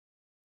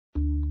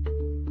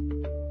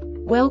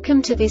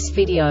Welcome to this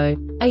video.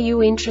 Are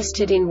you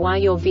interested in why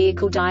your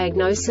vehicle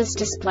diagnosis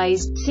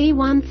displays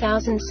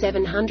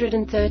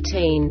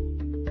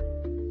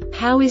C1713?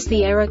 How is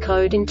the error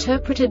code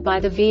interpreted by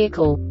the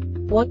vehicle?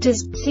 What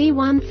does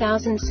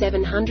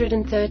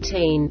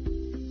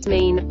C1713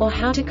 mean, or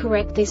how to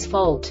correct this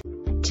fault?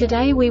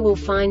 Today we will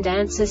find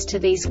answers to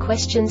these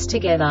questions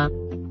together.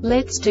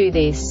 Let's do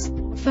this.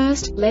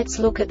 First, let's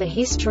look at the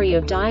history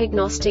of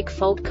diagnostic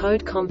fault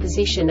code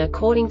composition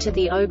according to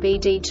the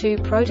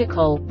OBD2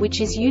 protocol, which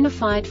is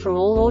unified for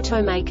all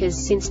automakers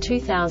since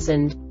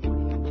 2000.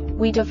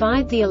 We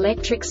divide the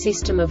electric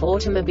system of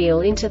automobile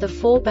into the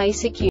four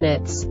basic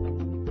units: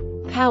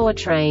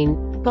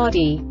 powertrain,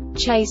 body,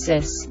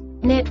 chassis,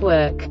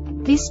 network.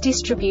 This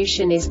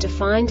distribution is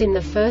defined in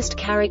the first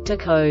character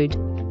code.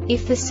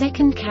 If the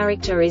second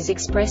character is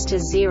expressed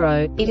as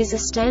 0, it is a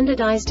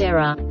standardized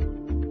error.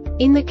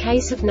 In the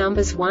case of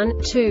numbers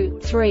 1, 2,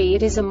 3,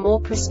 it is a more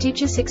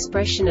prestigious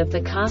expression of the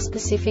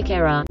car-specific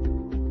error.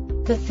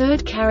 The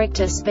third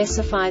character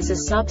specifies a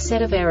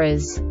subset of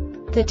errors.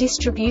 The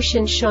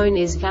distribution shown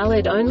is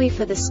valid only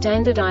for the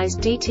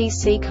standardized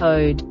DTC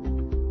code.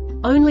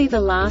 Only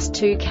the last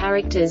two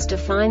characters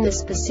define the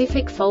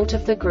specific fault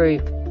of the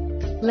group.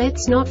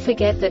 Let's not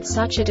forget that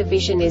such a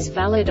division is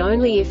valid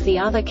only if the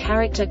other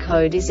character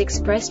code is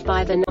expressed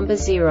by the number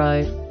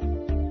 0.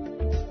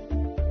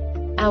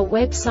 Our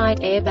website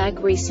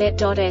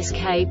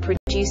airbagreset.sk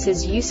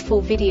produces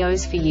useful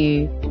videos for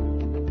you.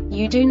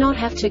 You do not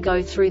have to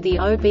go through the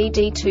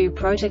OBD2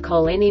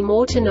 protocol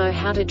anymore to know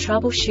how to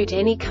troubleshoot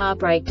any car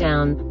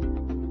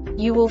breakdown.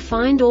 You will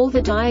find all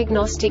the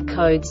diagnostic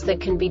codes that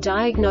can be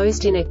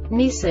diagnosed in a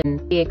Nissan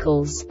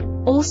vehicles.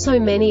 Also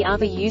many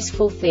other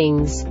useful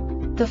things.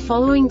 The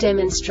following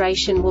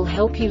demonstration will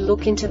help you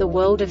look into the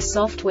world of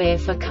software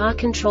for car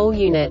control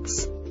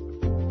units.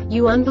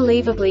 You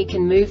unbelievably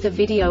can move the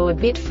video a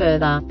bit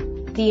further.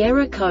 The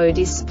error code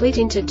is split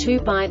into 2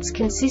 bytes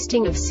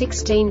consisting of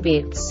 16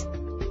 bits.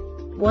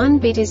 1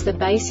 bit is the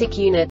basic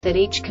unit that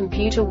each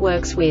computer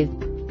works with.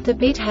 The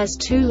bit has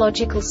 2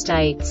 logical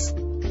states: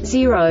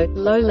 0,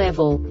 low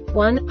level,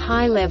 1,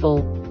 high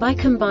level. By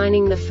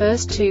combining the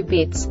first 2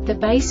 bits, the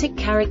basic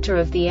character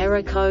of the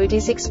error code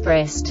is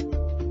expressed.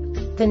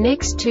 The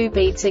next 2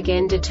 beats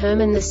again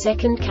determine the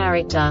second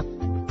character.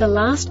 The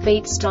last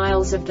beat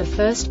styles of the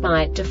first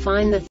byte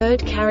define the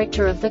third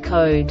character of the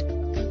code.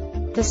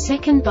 The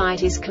second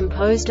byte is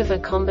composed of a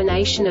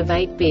combination of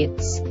 8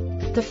 bits.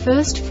 The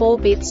first 4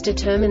 bits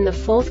determine the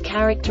fourth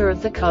character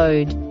of the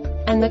code.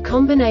 And the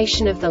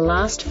combination of the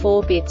last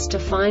 4 bits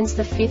defines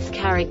the fifth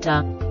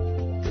character.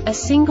 A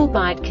single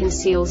byte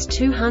conceals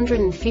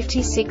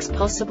 256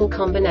 possible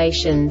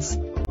combinations.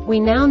 We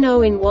now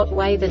know in what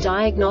way the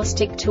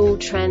diagnostic tool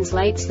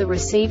translates the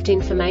received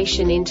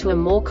information into a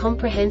more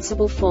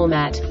comprehensible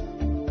format.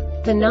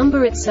 The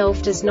number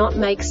itself does not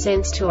make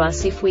sense to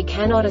us if we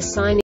cannot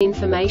assign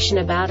information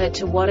about it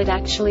to what it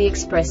actually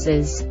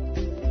expresses.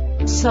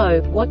 So,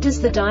 what does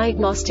the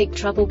Diagnostic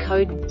Trouble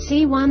Code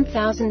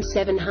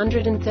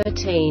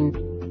C1713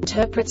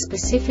 interpret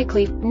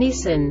specifically for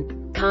Nissan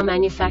car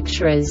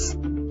manufacturers?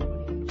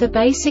 The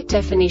basic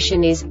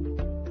definition is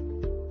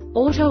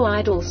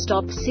auto-idle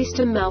stop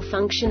system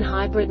malfunction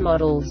hybrid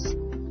models.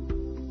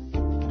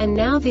 And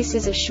now this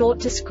is a short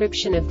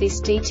description of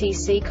this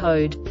DTC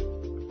code.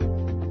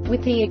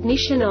 With the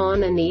ignition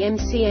on and the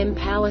MCM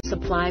power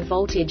supply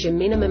voltage a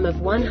minimum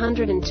of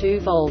 102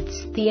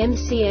 volts, the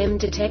MCM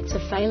detects a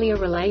failure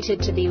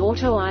related to the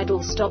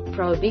auto-idle stop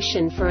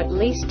prohibition for at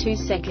least 2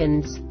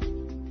 seconds.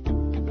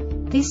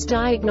 This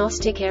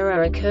diagnostic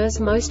error occurs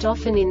most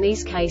often in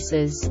these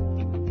cases: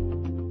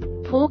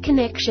 poor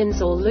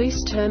connections or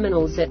loose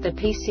terminals at the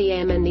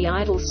PCM and the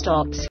idle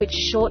stop switch,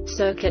 short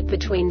circuit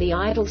between the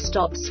idle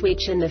stop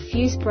switch and the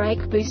fuse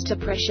brake booster,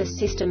 pressure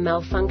system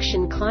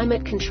malfunction,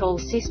 climate control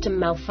system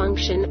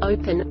malfunction,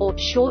 open or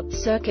short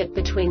circuit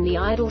between the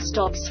idle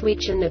stop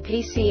switch and the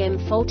PCM,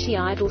 faulty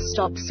idle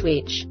stop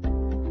switch.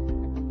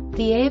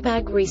 The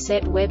Airbag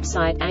Reset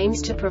website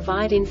aims to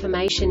provide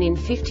information in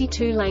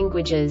 52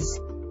 languages.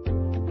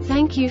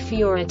 Thank you for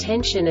your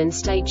attention and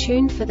stay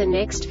tuned for the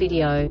next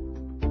video.